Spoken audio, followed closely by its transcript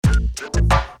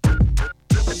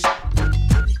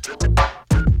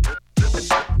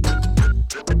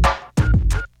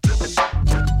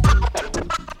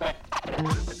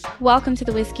Welcome to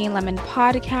the Whiskey and Lemon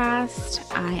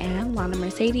podcast. I am Lana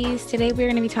Mercedes. Today we're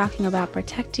going to be talking about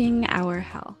protecting our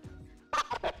health.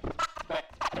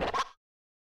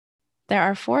 There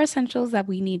are 4 essentials that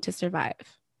we need to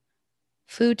survive.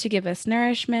 Food to give us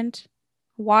nourishment,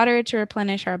 water to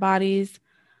replenish our bodies,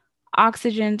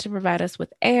 oxygen to provide us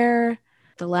with air.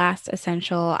 The last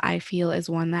essential I feel is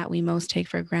one that we most take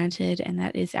for granted, and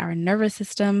that is our nervous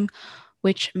system,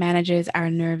 which manages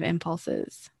our nerve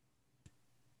impulses.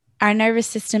 Our nervous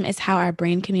system is how our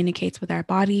brain communicates with our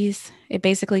bodies. It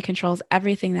basically controls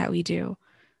everything that we do.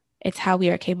 It's how we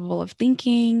are capable of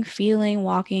thinking, feeling,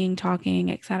 walking,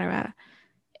 talking, etc.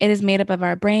 It is made up of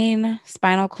our brain,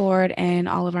 spinal cord, and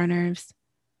all of our nerves.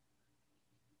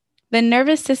 The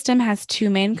nervous system has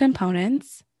 2 main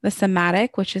components, the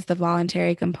somatic, which is the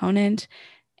voluntary component,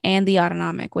 and the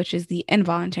autonomic, which is the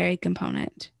involuntary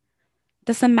component.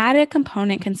 The somatic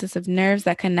component consists of nerves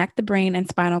that connect the brain and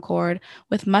spinal cord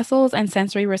with muscles and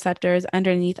sensory receptors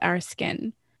underneath our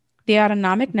skin. The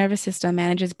autonomic nervous system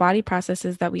manages body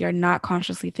processes that we are not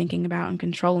consciously thinking about and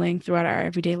controlling throughout our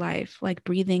everyday life, like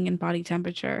breathing and body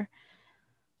temperature.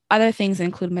 Other things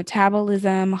include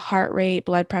metabolism, heart rate,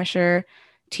 blood pressure,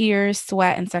 tears,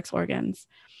 sweat, and sex organs.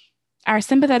 Our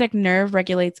sympathetic nerve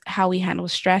regulates how we handle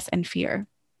stress and fear.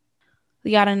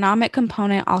 The autonomic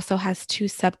component also has 2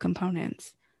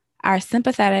 subcomponents, our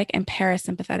sympathetic and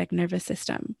parasympathetic nervous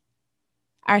system.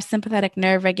 Our sympathetic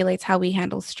nerve regulates how we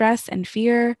handle stress and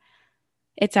fear.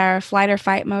 It's our flight or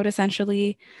fight mode,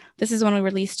 essentially. This is when we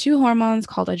release 2 hormones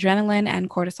called adrenaline and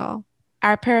cortisol.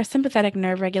 Our parasympathetic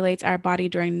nerve regulates our body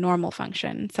during normal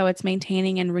function, so it's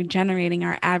maintaining and regenerating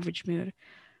our average mood.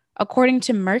 According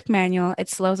to Merck Manual, it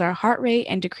slows our heart rate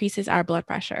and decreases our blood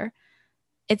pressure.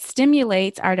 It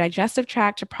stimulates our digestive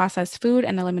tract to process food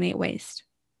and eliminate waste.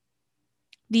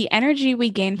 The energy we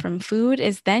gain from food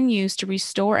is then used to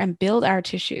restore and build our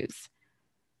tissues.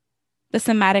 The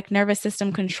somatic nervous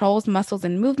system controls muscles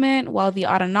and movement, while the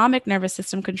autonomic nervous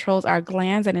system controls our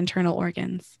glands and internal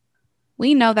organs.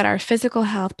 We know that our physical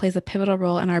health plays a pivotal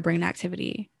role in our brain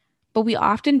activity, but we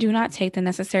often do not take the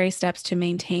necessary steps to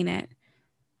maintain it.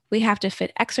 We have to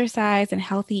fit exercise and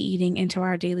healthy eating into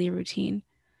our daily routine.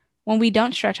 When we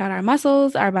don't stretch out our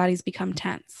muscles, our bodies become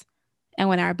tense. And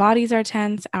when our bodies are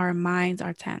tense, our minds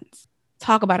are tense.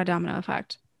 Talk about a domino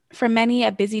effect. For many,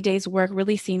 a busy day's work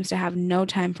really seems to have no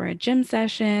time for a gym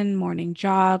session, morning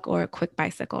jog, or a quick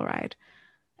bicycle ride,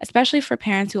 especially for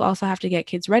parents who also have to get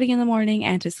kids ready in the morning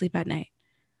and to sleep at night.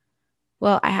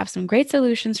 Well, I have some great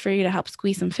solutions for you to help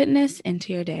squeeze some fitness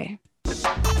into your day.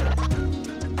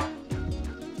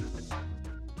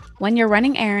 When you're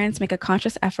running errands, make a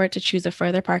conscious effort to choose a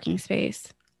further parking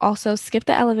space. Also, skip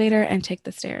the elevator and take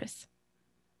the stairs.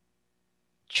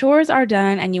 Chores are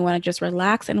done and you want to just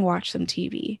relax and watch some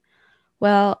TV.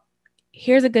 Well,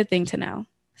 here's a good thing to know.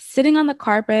 Sitting on the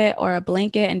carpet or a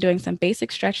blanket and doing some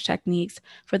basic stretch techniques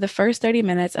for the first 30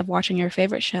 minutes of watching your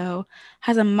favorite show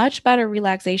has a much better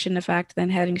relaxation effect than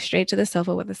heading straight to the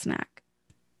sofa with a snack.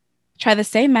 Try the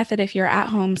same method if you're at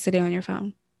home sitting on your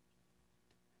phone.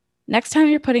 Next time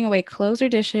you're putting away clothes or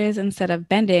dishes, instead of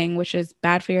bending, which is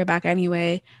bad for your back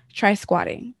anyway, try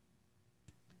squatting.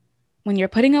 When you're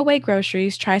putting away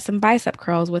groceries, try some bicep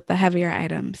curls with the heavier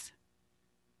items.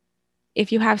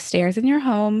 If you have stairs in your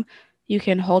home, you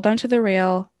can hold onto the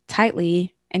rail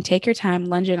tightly and take your time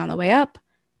lunging on the way up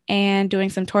and doing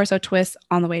some torso twists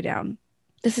on the way down.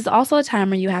 This is also a time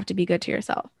where you have to be good to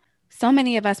yourself. So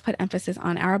many of us put emphasis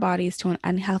on our bodies to an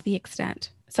unhealthy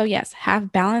extent. So yes,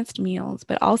 have balanced meals,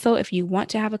 but also if you want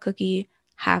to have a cookie,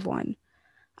 have one.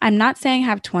 I'm not saying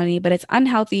have 20, but it's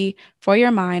unhealthy for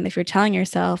your mind if you're telling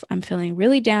yourself, I'm feeling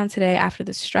really down today after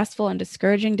this stressful and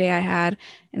discouraging day I had,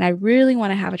 and I really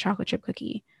want to have a chocolate chip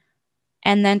cookie.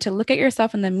 And then to look at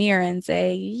yourself in the mirror and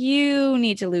say, you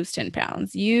need to lose 10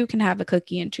 pounds. You can have a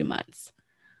cookie in 2 months.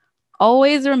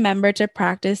 Always remember to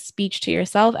practice speech to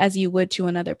yourself as you would to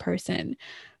another person.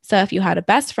 So if you had a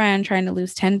best friend trying to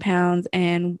lose 10 pounds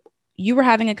and you were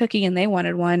having a cookie and they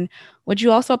wanted one, would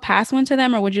you also pass one to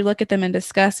them, or would you look at them in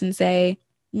disgust and say,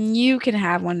 you can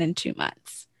have one in 2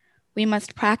 months? We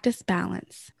must practice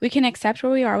balance. We can accept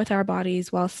where we are with our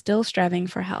bodies while still striving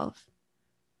for health.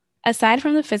 Aside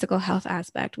from the physical health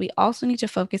aspect, we also need to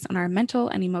focus on our mental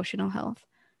and emotional health.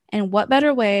 And what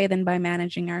better way than by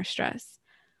managing our stress?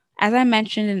 As I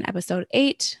mentioned in episode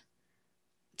 8,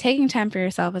 taking time for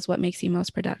yourself is what makes you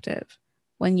most productive.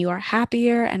 When you are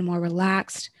happier and more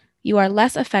relaxed, you are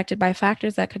less affected by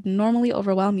factors that could normally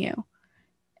overwhelm you.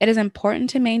 It is important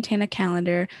to maintain a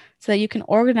calendar so that you can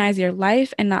organize your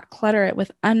life and not clutter it with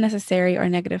unnecessary or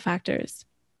negative factors.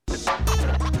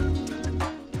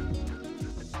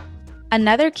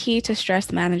 Another key to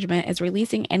stress management is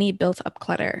releasing any built up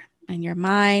clutter in your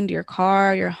mind, your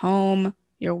car, your home,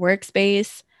 your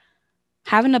workspace.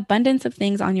 Have an abundance of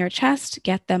things on your chest,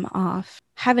 get them off.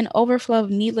 Have an overflow of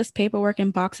needless paperwork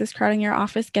and boxes crowding your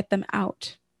office, get them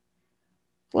out.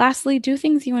 Lastly, do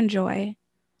things you enjoy.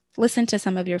 Listen to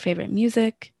some of your favorite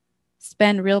music.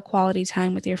 Spend real quality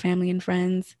time with your family and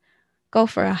friends. Go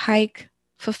for a hike.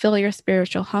 Fulfill your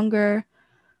spiritual hunger.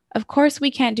 Of course,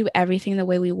 we can't do everything the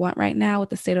way we want right now with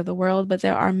the state of the world, but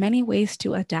there are many ways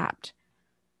to adapt.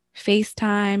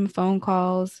 FaceTime, phone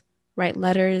calls, write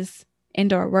letters,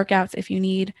 indoor workouts if you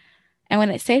need. And when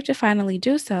it's safe to finally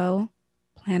do so,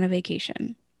 plan a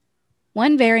vacation.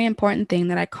 One very important thing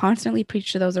that I constantly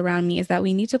preach to those around me is that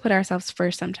we need to put ourselves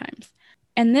first sometimes.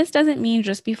 And this doesn't mean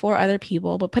just before other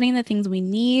people, but putting the things we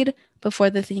need before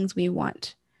the things we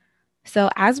want.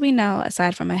 So, as we know,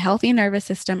 aside from a healthy nervous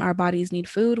system, our bodies need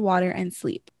food, water, and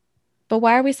sleep. But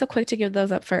why are we so quick to give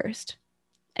those up first?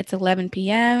 It's 11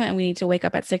 p.m. and we need to wake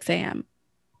up at 6 a.m.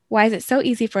 Why is it so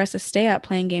easy for us to stay up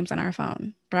playing games on our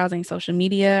phone, browsing social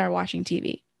media, or watching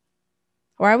TV?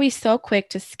 Why are we so quick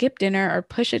to skip dinner or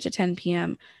push it to 10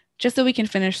 p.m. just so we can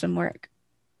finish some work?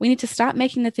 We need to stop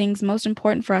making the things most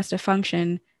important for us to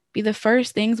function be the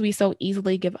first things we so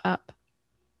easily give up.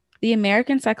 The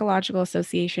American Psychological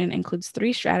Association includes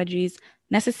 3 strategies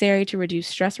necessary to reduce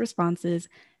stress responses,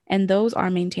 and those are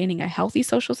maintaining a healthy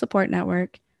social support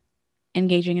network,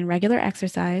 engaging in regular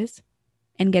exercise,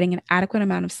 and getting an adequate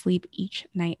amount of sleep each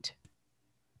night.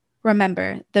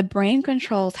 Remember, the brain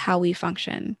controls how we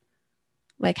function,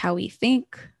 like how we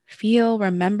think, feel,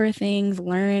 remember things,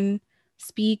 learn,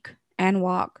 speak, and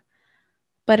walk.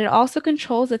 But it also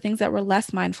controls the things that we're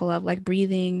less mindful of, like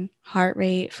breathing, heart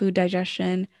rate, food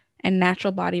digestion, and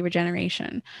natural body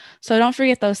regeneration. So don't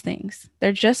forget those things.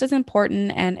 They're just as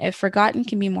important, and if forgotten,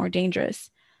 can be more dangerous.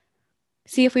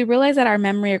 See, if we realize that our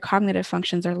memory or cognitive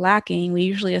functions are lacking, we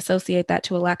usually associate that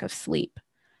to a lack of sleep.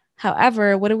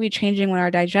 However, what are we changing when our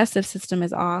digestive system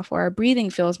is off or our breathing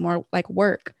feels more like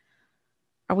work?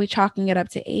 Are we chalking it up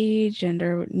to age and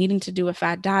or needing to do a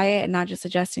fad diet and not just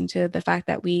adjusting to the fact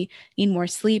that we need more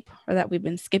sleep or that we've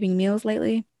been skipping meals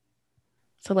lately?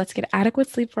 So let's get adequate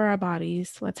sleep for our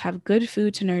bodies. Let's have good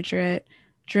food to nurture it,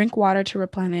 drink water to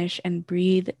replenish, and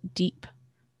breathe deep.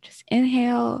 Just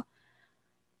inhale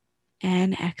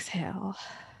and exhale.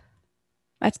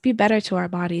 Let's be better to our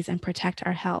bodies and protect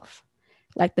our health.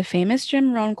 Like the famous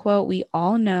Jim Rohn quote we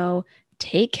all know,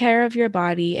 take care of your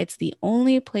body. It's the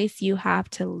only place you have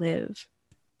to live.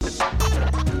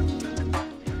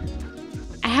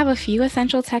 I have a few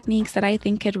essential techniques that I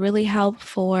think could really help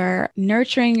for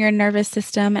nurturing your nervous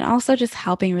system and also just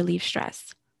helping relieve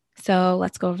stress. So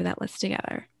let's go over that list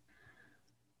together.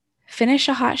 Finish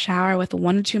a hot shower with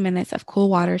 1 to 2 minutes of cool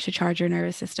water to charge your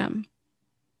nervous system.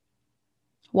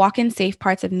 Walk in safe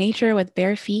parts of nature with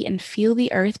bare feet and feel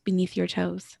the earth beneath your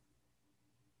toes.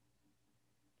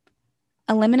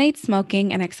 Eliminate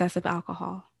smoking and excessive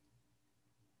alcohol.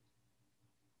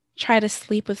 Try to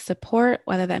sleep with support,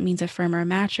 whether that means a firmer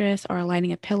mattress or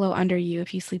lighting a pillow under you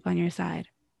if you sleep on your side.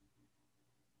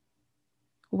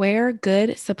 Wear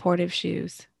good supportive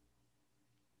shoes.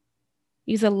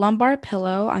 Use a lumbar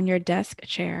pillow on your desk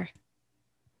chair.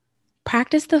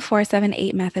 Practice the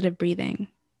 4-7-8 method of breathing.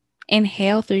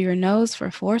 Inhale through your nose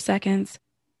for 4 seconds.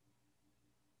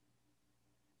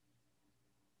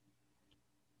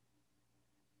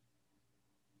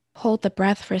 Hold the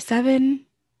breath for 7.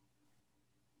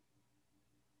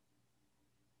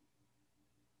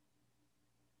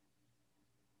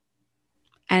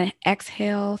 And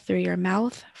exhale through your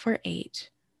mouth for 8.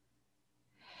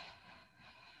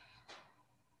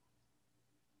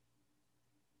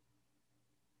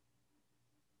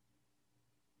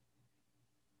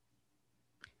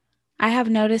 I have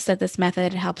noticed that this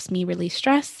method helps me release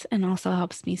stress and also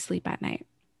helps me sleep at night.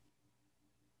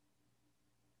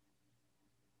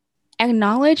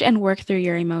 Acknowledge and work through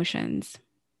your emotions.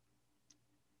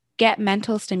 Get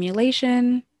mental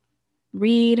stimulation,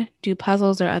 read, do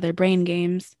puzzles or other brain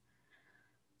games.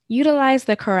 Utilize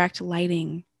the correct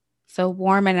lighting, so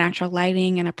warm and natural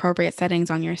lighting and appropriate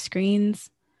settings on your screens.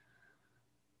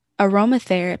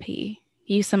 Aromatherapy.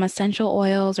 Use some essential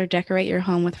oils or decorate your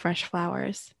home with fresh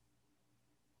flowers.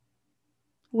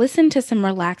 Listen to some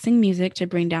relaxing music to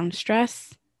bring down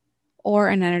stress or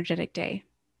an energetic day.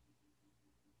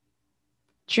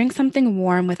 Drink something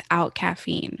warm without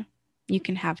caffeine. You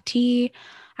can have tea.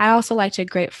 I also like to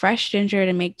grate fresh ginger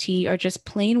to make tea or just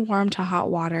plain warm to hot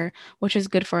water, which is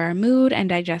good for our mood and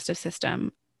digestive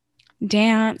system.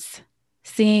 Dance,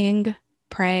 sing,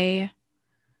 pray.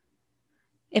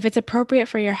 If it's appropriate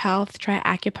for your health, try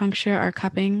acupuncture or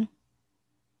cupping.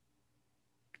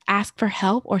 Ask for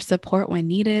help or support when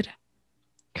needed.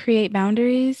 Create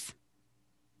boundaries.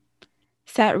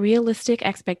 Set realistic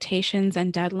expectations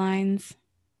and deadlines.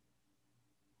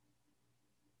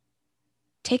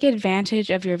 Take advantage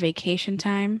of your vacation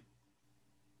time.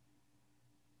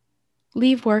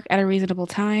 Leave work at a reasonable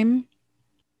time.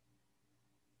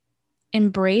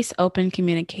 Embrace open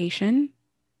communication.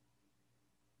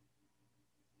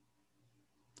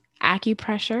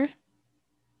 Acupressure.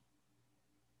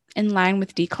 In line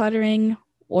with decluttering,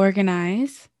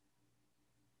 organize.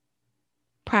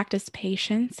 Practice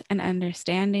patience and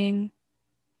understanding.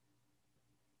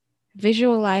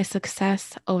 Visualize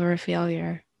success over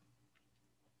failure.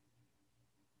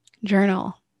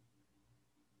 Journal.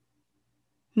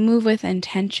 Move with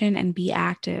intention and be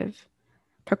active.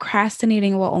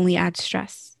 Procrastinating will only add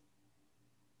stress.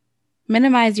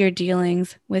 Minimize your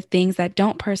dealings with things that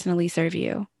don't personally serve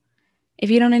you. If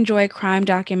you don't enjoy crime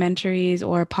documentaries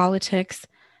or politics,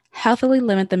 healthily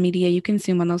limit the media you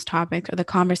consume on those topics or the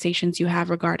conversations you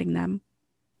have regarding them.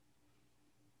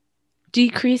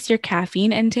 Decrease your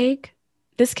caffeine intake.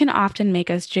 This can often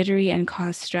make us jittery and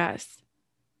cause stress,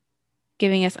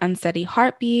 giving us unsteady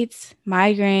heartbeats,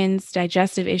 migraines,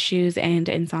 digestive issues, and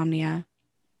insomnia.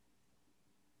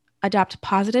 Adopt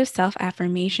positive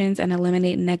self-affirmations and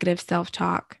eliminate negative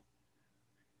self-talk.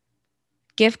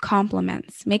 Give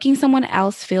compliments. Making someone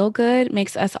else feel good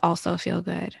makes us also feel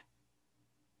good.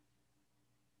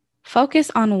 Focus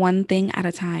on one thing at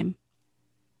a time.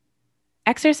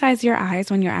 Exercise your eyes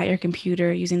when you're at your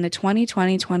computer using the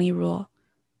 20-20-20 rule.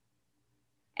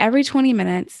 Every 20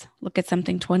 minutes, look at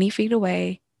something 20 feet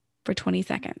away for 20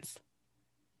 seconds.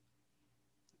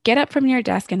 Get up from your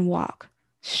desk and walk.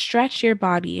 Stretch your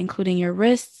body, including your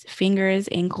wrists, fingers,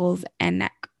 ankles, and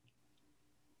neck.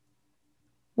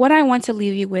 What I want to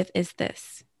leave you with is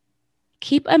this.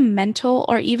 Keep a mental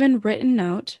or even written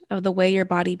note of the way your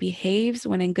body behaves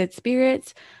when in good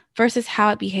spirits versus how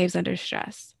it behaves under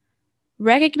stress.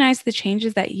 Recognize the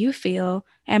changes that you feel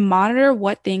and monitor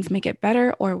what things make it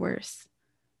better or worse.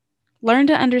 Learn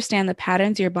to understand the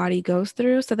patterns your body goes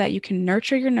through so that you can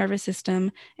nurture your nervous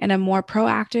system in a more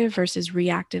proactive versus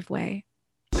reactive way.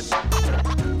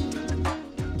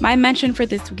 My mention for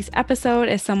this week's episode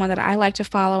is someone that I like to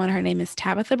follow, and her name is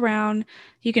Tabitha Brown.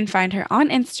 You can find her on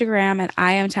Instagram at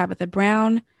I am Tabitha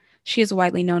Brown. She is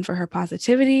widely known for her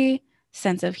positivity,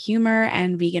 sense of humor,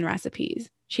 and vegan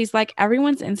recipes. She's like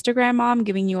everyone's Instagram mom,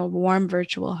 giving you a warm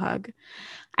virtual hug.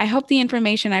 I hope the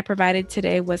information I provided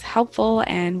today was helpful,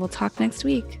 and we'll talk next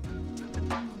week.